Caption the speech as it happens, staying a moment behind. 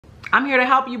I'm here to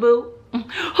help you, boo.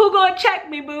 Who gonna check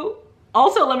me, boo?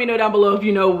 Also, let me know down below if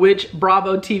you know which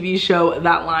Bravo TV show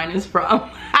that line is from.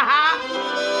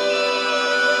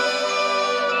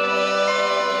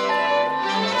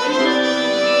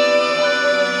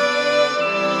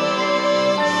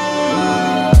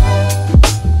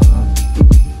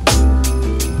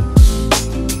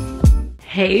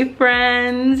 Hey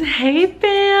friends, hey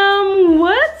fam,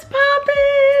 what's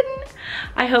poppin'?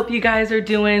 I hope you guys are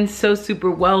doing so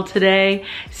super well today,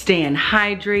 staying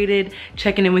hydrated,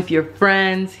 checking in with your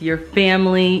friends, your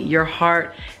family, your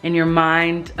heart, and your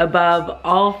mind above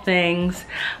all things.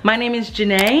 My name is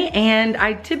Janae and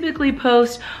I typically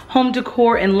post home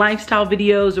decor and lifestyle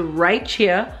videos right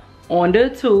here on the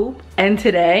tube. And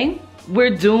today,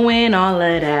 we're doing all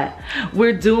of that.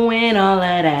 We're doing all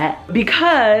of that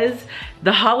because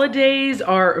the holidays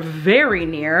are very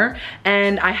near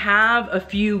and I have a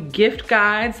few gift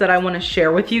guides that I want to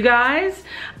share with you guys.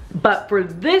 But for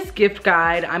this gift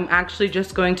guide, I'm actually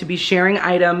just going to be sharing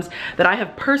items that I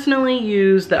have personally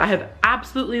used, that I have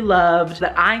absolutely loved,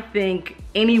 that I think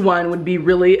anyone would be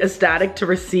really ecstatic to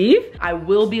receive. I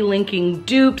will be linking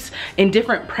dupes in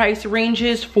different price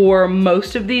ranges for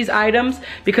most of these items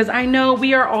because I know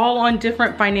we are all on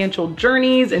different financial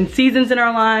journeys and seasons in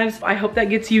our lives. I hope that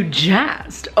gets you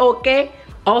jazzed, okay?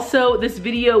 Also, this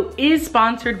video is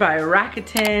sponsored by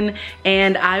Rakuten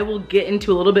and I will get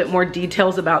into a little bit more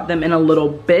details about them in a little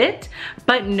bit.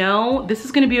 But no, this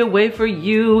is gonna be a way for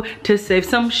you to save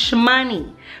some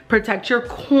shmoney, protect your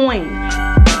coin.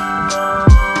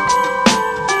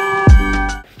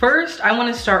 First, I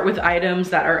want to start with items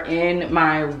that are in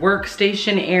my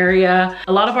workstation area.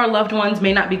 A lot of our loved ones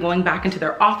may not be going back into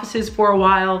their offices for a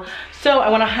while, so I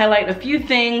want to highlight a few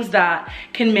things that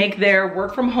can make their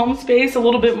work from home space a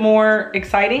little bit more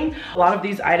exciting. A lot of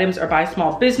these items are by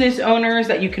small business owners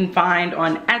that you can find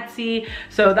on Etsy,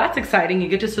 so that's exciting. You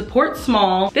get to support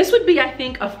small. This would be, I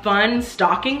think, a fun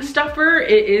stocking stuffer.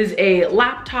 It is a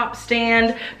laptop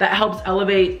stand that helps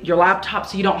elevate your laptop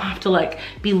so you don't have to like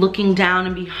be looking down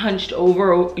and be hunched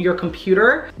over your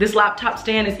computer. This laptop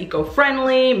stand is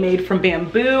eco-friendly, made from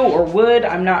bamboo or wood,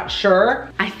 I'm not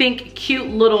sure. I think cute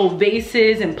little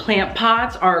vases and plant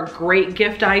pots are a great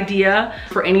gift idea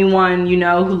for anyone you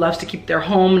know who loves to keep their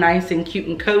home nice and cute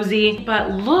and cozy.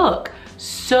 But look,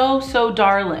 so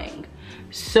darling.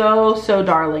 So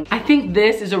darling. I think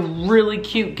this is a really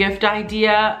cute gift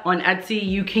idea. On Etsy,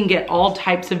 you can get all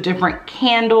types of different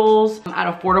candles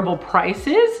at affordable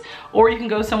prices, or you can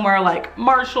go somewhere like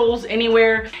Marshall's,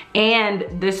 anywhere. And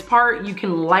this part, you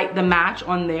can light the match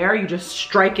on there. You just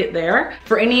strike it there.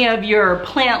 For any of your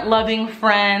plant loving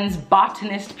friends,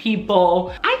 botanist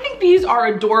people, I think these are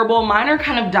adorable. Mine are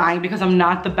kind of dying because I'm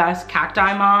not the best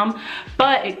cacti mom,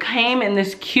 but it came in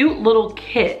this cute little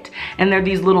kit. And they're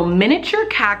these little miniature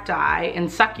cacti and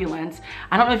succulents.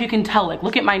 I don't know if you can tell, like,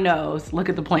 look at my nose, look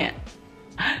at the plant.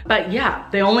 But yeah,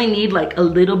 they only need like a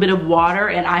little bit of water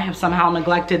and I have somehow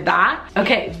neglected that.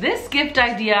 Okay, this gift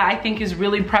idea I think is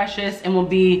really precious and will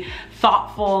be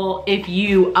thoughtful if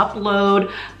you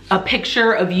upload a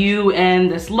picture of you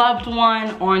and this loved one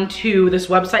onto this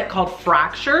website called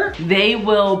Fracture. They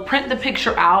will print the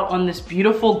picture out on this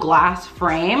beautiful glass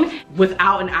frame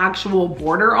without an actual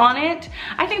border on it.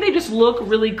 I think they just look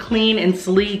really clean and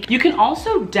sleek. You can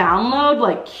also download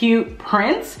like cute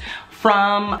prints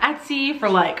from Etsy for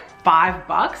like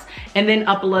 $5 and then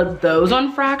upload those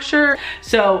on Fracture.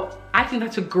 So I think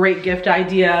that's a great gift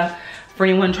idea for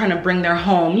anyone trying to bring their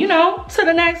home, you know, to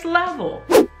the next level.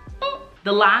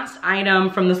 The last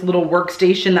item from this little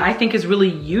workstation that I think is really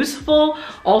useful,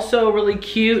 also really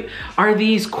cute, are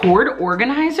these cord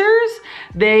organizers.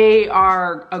 They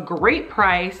are a great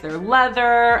price. They're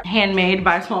leather, handmade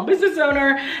by a small business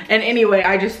owner. And anyway,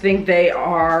 I just think they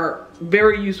are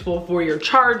very useful for your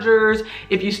chargers,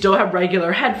 if you still have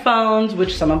regular headphones,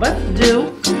 which some of us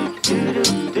do.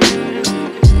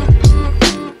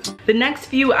 The next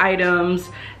few items,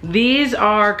 these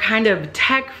are kind of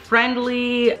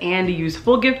tech-friendly and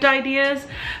useful gift ideas.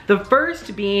 The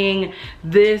first being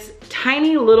this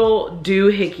tiny little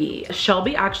doohickey.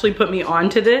 Shelby actually put me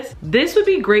onto this. This would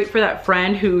be great for that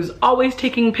friend who's always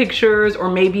taking pictures, or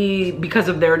maybe because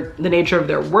of the nature of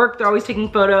their work, they're always taking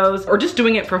photos, or just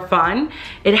doing it for fun.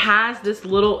 It has this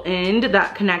little end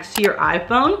that connects to your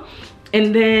iPhone.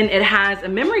 And then it has a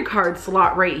memory card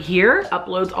slot right here,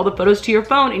 uploads all the photos to your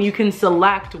phone, and you can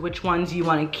select which ones you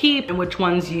want to keep and which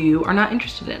ones you are not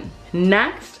interested in.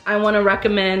 Next, I want to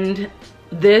recommend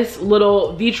this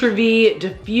little Vitruvi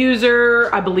Diffuser.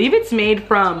 I believe it's made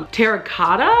from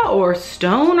terracotta or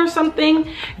stone or something.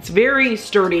 It's very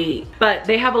sturdy, but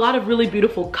they have a lot of really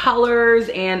beautiful colors,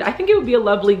 and I think it would be a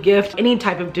lovely gift, any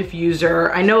type of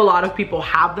diffuser. I know a lot of people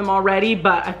have them already,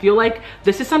 but I feel like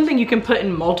this is something you can put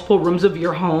in multiple rooms of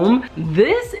your home.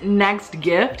 This next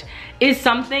gift is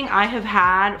something I have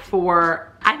had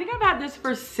for, I think I've had this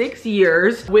for 6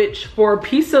 years, which for a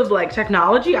piece of like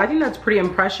technology, I think that's pretty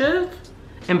impressive.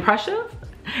 Impressive.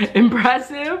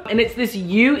 And it's this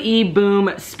UE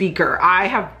Boom speaker. I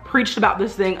have preached about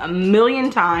this thing a million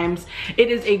times. It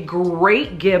is a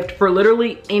great gift for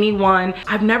literally anyone.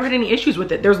 I've never had any issues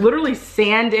with it. There's literally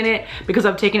sand in it because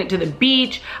I've taken it to the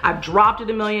beach. I've dropped it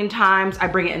a million times. I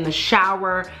bring it in the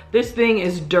shower. This thing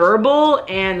is durable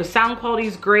and the sound quality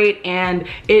is great, and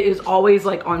it is always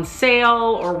like on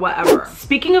sale or whatever.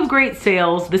 Speaking of great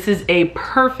sales, this is a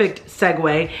perfect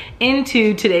segue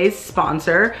into today's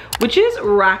sponsor, which is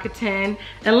Rakuten.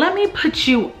 And let me put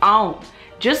you on,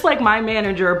 just like my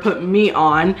manager put me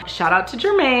on. Shout out to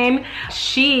Jermaine.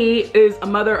 She is a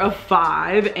mother of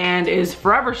 5 and is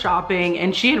forever shopping,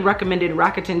 and she had recommended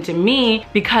Rakuten to me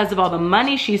because of all the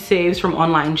money she saves from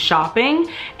online shopping.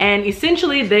 And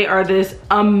essentially they are this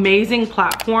amazing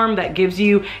platform that gives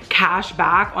you cash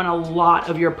back on a lot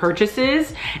of your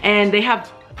purchases, and they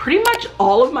have pretty much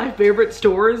all of my favorite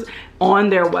stores on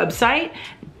their website.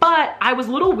 But I was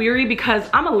a little weary because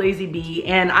I'm a lazy bee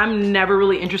and I'm never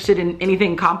really interested in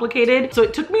anything complicated. So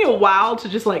it took me a while to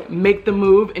just like make the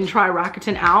move and try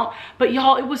Rakuten out. But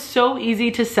y'all, it was so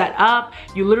easy to set up.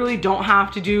 You literally don't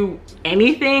have to do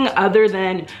anything other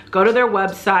than go to their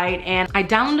website. And I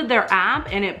downloaded their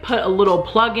app and it put a little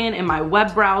plugin in my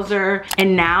web browser.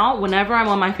 And now whenever I'm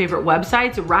on my favorite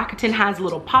websites, Rakuten has a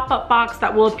little pop-up box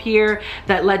that will appear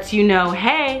that lets you know,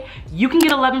 hey, you can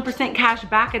get 11% cash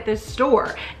back at this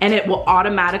store. And it will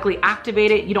automatically activate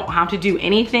it. You don't have to do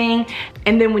anything.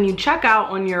 And then when you check out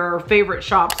on your favorite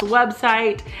shop's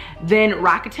website, then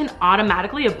Rakuten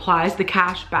automatically applies the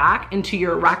cash back into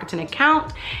your Rakuten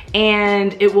account,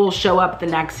 and it will show up the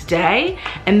next day.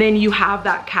 And then you have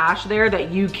that cash there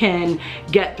that you can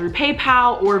get through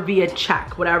PayPal or via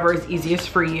check, whatever is easiest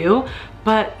for you.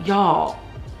 But y'all,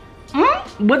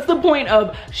 what's the point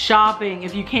of shopping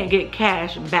if you can't get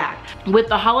cash back? With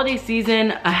the holiday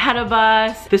season ahead of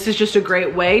us, this is just a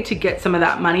great way to get some of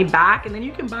that money back, and then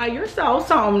you can buy yourself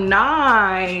something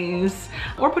nice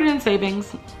or put it in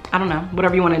savings. I don't know,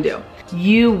 whatever you want to do.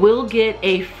 You will get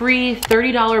a free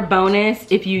 $30 bonus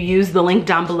if you use the link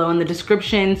down below in the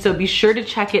description, so be sure to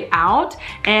check it out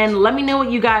and let me know what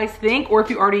you guys think, or if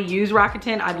you already use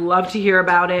Rakuten, I'd love to hear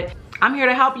about it. I'm here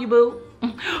to help you, boo.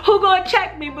 Who gonna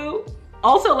check me, boo?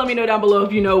 Also, let me know down below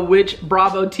if you know which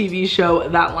Bravo TV show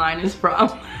that line is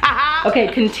from. Okay,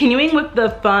 continuing with the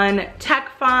fun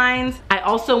tech finds, I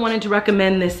also wanted to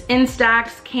recommend this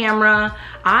Instax camera.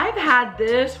 I've had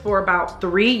this for about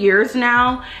 3 years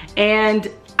now, and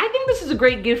I think this is a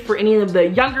great gift for any of the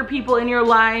younger people in your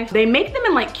life. They make them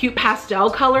in like cute pastel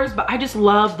colors, but I just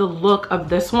love the look of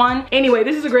this one. Anyway,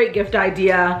 this is a great gift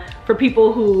idea for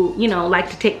people who, you know, like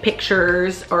to take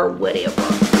pictures or whatever.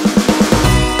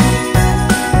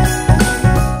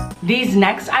 These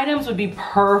next items would be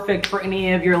perfect for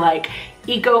any of your like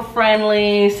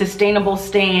eco-friendly, sustainable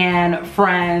stan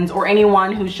friends, or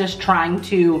anyone who's just trying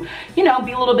to, you know,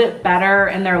 be a little bit better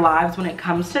in their lives when it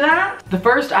comes to that. The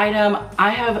first item I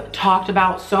have talked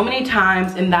about so many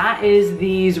times, and that is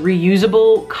these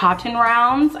reusable cotton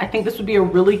rounds. I think this would be a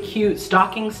really cute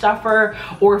stocking stuffer,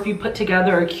 or if you put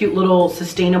together a cute little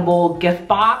sustainable gift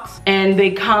box. And they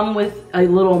come with a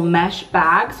little mesh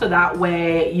bag, so that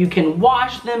way you can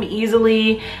wash them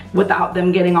easily without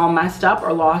them getting all messed up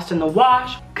or lost in the wash.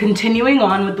 Continuing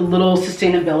on with the little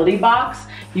sustainability box,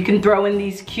 you can throw in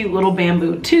these cute little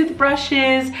bamboo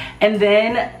toothbrushes, and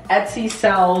then Etsy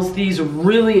sells these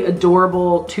really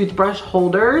adorable toothbrush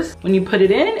holders. When you put it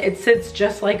in, it sits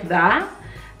just like that,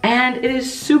 and it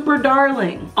is super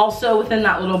darling. Also within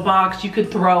that little box, you could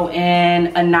throw in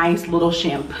a nice little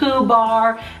shampoo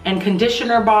bar and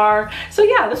conditioner bar. So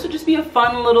yeah, this would just be a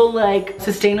fun little like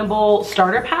sustainable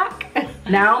starter pack.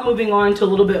 Now moving on to a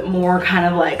little bit more kind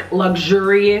of like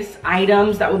luxurious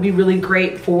items that would be really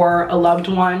great for a loved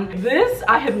one. This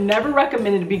I have never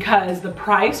recommended because the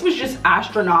price was just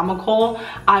astronomical.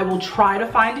 I will try to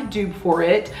find a dupe for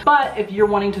it, but if you're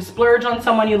wanting to splurge on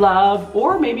someone you love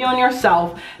or maybe on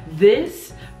yourself,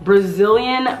 this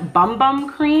Brazilian bum bum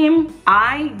cream,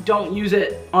 I don't use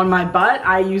it on my butt,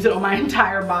 I use it on my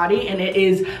entire body, and it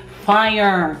is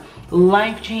fire.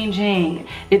 Life-changing.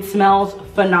 It smells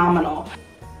phenomenal.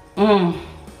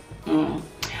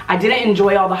 I I didn't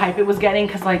enjoy all the hype it was getting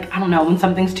because like, I don't know, when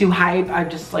something's too hype, I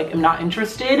just like am not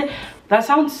interested. That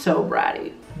sounds so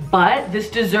bratty. But this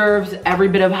deserves every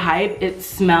bit of hype. It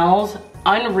smells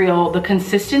unreal. The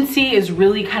consistency is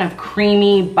really kind of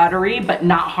creamy, buttery, but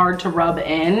not hard to rub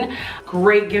in.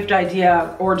 Great gift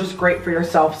idea, or just great for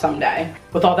yourself someday.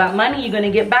 With all that money you're gonna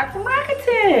get back from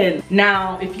Rakuten.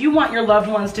 Now, if you want your loved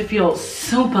ones to feel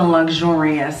super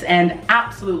luxurious and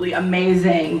absolutely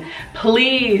amazing,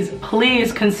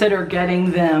 please consider getting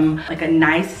them like a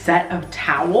nice set of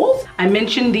towels. I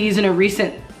mentioned these in a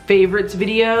recent favorites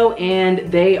video,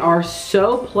 and they are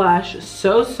so plush,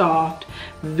 so soft,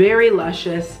 very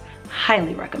luscious.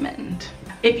 Highly recommend.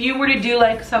 If you were to do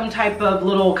like some type of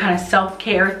little kind of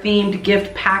self-care themed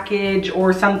gift package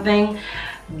or something,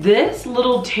 this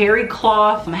little terry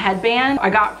cloth headband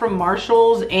I got from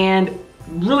Marshall's, and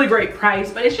really great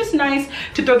price, but it's just nice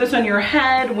to throw this on your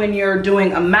head when you're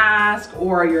doing a mask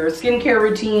or your skincare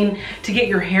routine to get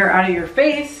your hair out of your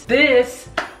face. This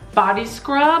body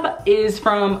scrub is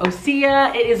from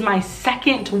Osea. It is my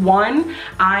second one.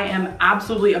 I am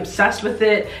absolutely obsessed with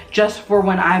it just for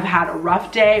when I've had a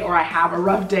rough day or I have a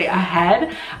rough day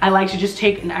ahead. I like to just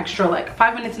take an extra like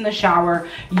 5 minutes in the shower,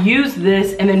 use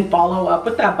this, and then follow up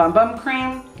with that Bum Bum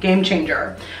cream. Game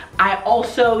changer. I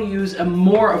also use a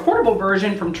more affordable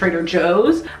version from Trader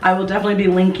Joe's. I will definitely be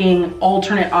linking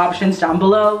alternate options down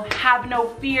below. Have no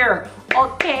fear,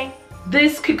 okay?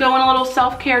 This could go in a little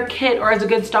self-care kit or as a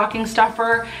good stocking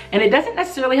stuffer, and it doesn't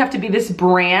necessarily have to be this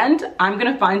brand. I'm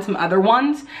gonna find some other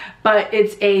ones, but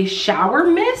it's a shower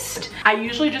mist. I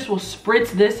usually just will spritz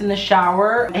this in the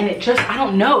shower, and it just, I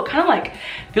don't know, it kind of like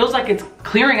feels like it's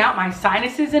clearing out my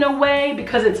sinuses in a way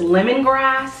because it's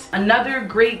lemongrass. Another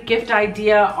great gift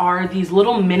idea are these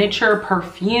little miniature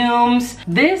perfumes.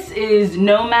 This is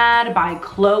Nomad by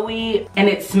Chloe, and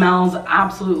it smells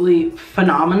absolutely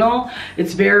phenomenal.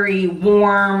 It's very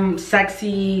warm,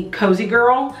 sexy, cozy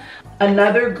girl.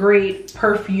 Another great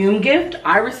perfume gift.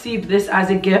 I received this as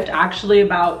a gift actually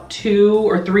about 2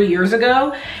 or 3 years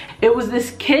ago. It was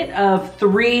this kit of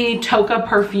 3 Tocca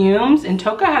perfumes, and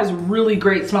Tocca has really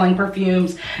great smelling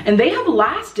perfumes, and they have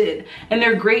lasted, and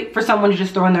they're great for someone to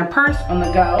just throw in their purse on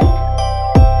the go.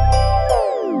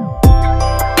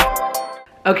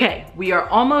 Okay, we are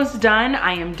almost done.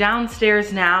 I am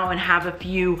downstairs now and have a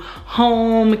few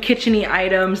home kitchen-y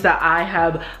items that I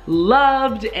have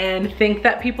loved and think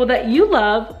that people that you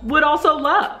love would also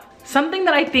love. Something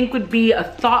that I think would be a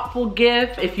thoughtful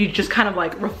gift if you just kind of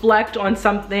like reflect on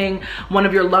something one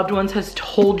of your loved ones has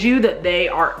told you that they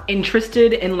are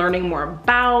interested in learning more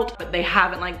about, but they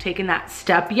haven't like taken that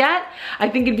step yet. I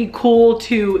think it'd be cool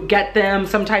to get them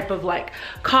some type of like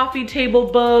coffee table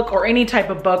book or any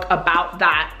type of book about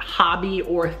that hobby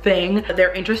or thing that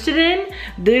they're interested in.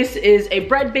 This is a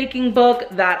bread baking book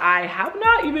that I have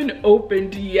not even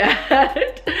opened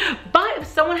yet, but if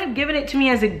someone had given it to me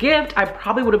as a gift, I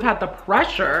probably would have had the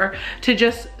pressure to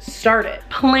just start it.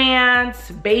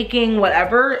 Plants, baking,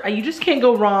 whatever, you just can't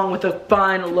go wrong with a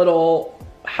fun little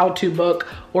how-to book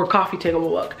or coffee table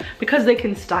book because they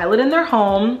can style it in their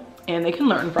home and they can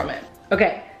learn from it.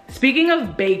 Okay, speaking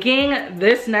of baking,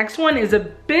 this next one is a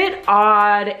bit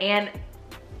odd, and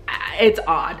it's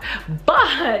odd,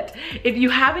 but if you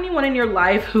have anyone in your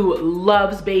life who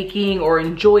loves baking or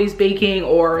enjoys baking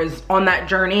or is on that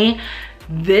journey,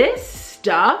 this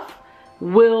stuff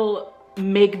will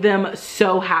make them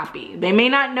so happy. They may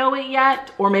not know it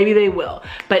yet, or maybe they will,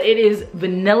 but it is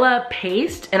vanilla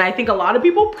paste, and I think a lot of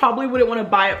people probably wouldn't want to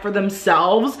buy it for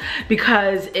themselves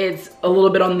because it's a little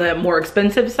bit on the more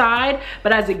expensive side,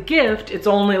 but as a gift, it's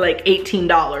only like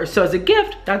 $18. So as a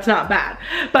gift, that's not bad.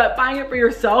 But buying it for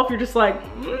yourself, you're just like,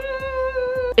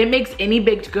 it makes any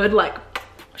baked good like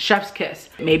chef's kiss.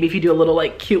 Maybe if you do a little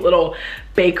like cute little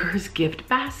baker's gift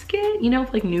basket, you know,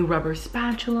 with like new rubber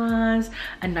spatulas,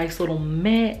 a nice little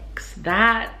mix,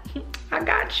 that I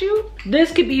got you.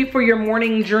 This could be for your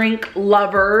morning drink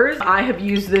lovers. I have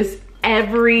used this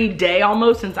every day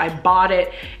almost since I bought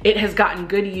it. It has gotten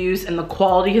good use and the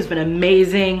quality has been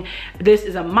amazing. This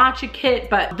is a matcha kit,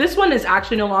 but this one is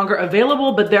actually no longer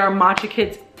available, but there are matcha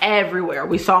kits everywhere.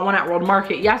 We saw one at World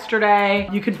Market yesterday.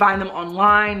 You can find them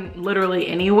online, literally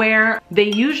anywhere.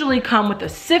 They usually come with a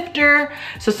sifter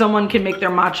so someone can make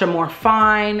their matcha more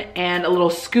fine, and a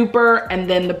little scooper, and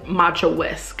then the matcha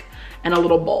whisk and a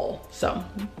little bowl. So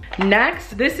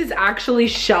next, this is actually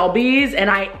SHELBY'S, and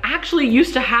I actually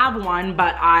used to have one,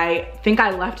 but I think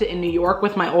I left it in New York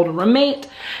with my old roommate,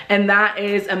 and that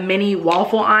is a mini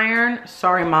waffle iron.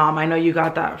 Sorry, Mom, I know you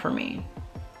got that for me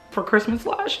for Christmas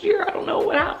last year. I don't know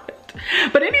what happened.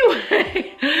 But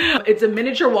anyway, it's a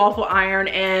miniature waffle iron,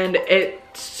 and it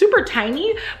super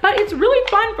tiny, but it's really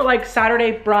fun for like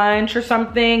Saturday brunch or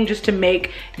something, just to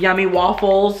make yummy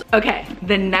waffles. Okay,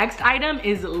 the next item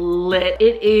is lit.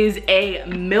 It is a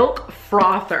milk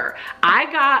frother.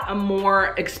 I got a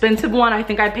more expensive one. I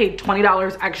think I paid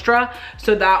 $20 extra,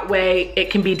 so that way it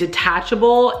can be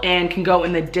detachable and can go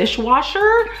in the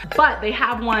dishwasher. But they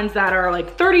have ones that are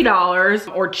like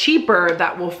 $30 or cheaper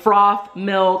that will froth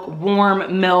milk,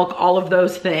 warm milk, all of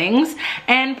those things.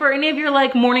 And for any of your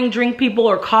like morning drink people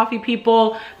or coffee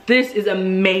people, this is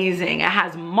amazing. It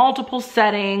has multiple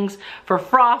settings for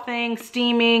frothing,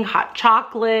 steaming, hot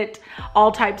chocolate,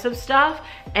 all types of stuff.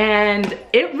 And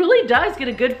it really does get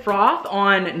a good froth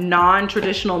on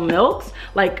non-traditional milks,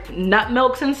 like nut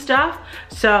milks and stuff.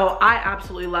 So I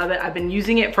absolutely love it. I've been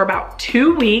using it for about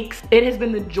 2 weeks. It has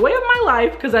been the joy of my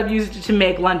life because I've used it to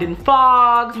make London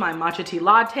fogs, my matcha tea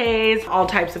lattes, all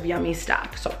types of yummy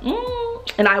stuff. So,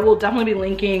 and I will definitely be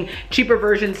linking cheaper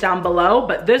versions down below,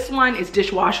 but this one is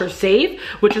dishwasher safe,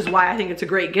 which is why I think it's a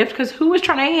great gift, because who is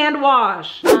trying to hand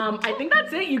wash? I think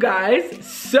that's it, you guys.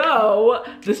 So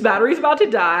this battery's about to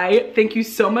die. Thank you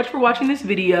so much for watching this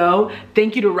video.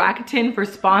 Thank you to Rakuten for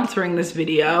sponsoring this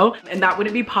video, and that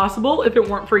wouldn't be possible if it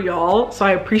weren't for y'all. So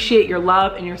I appreciate your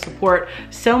love and your support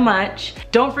so much.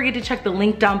 Don't forget to check the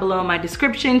link down below in my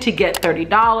description to get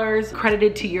 $30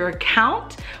 credited to your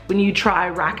account when you try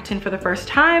Rakuten for the first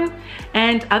time.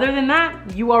 And other than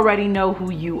that, you already know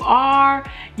who you are.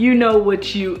 You know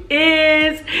what you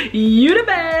is. You the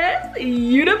best,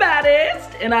 you the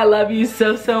baddest, and I love you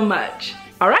so, so much.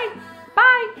 All right,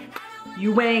 bye.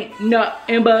 You ain't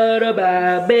nothing but a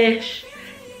bad bitch.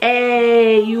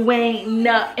 Hey, you ain't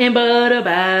nothing but a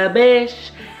bad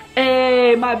bitch.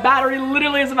 Hey, my battery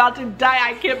literally is about to die.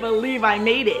 I can't believe I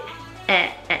made it.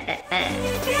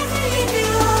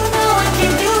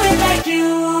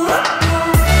 You.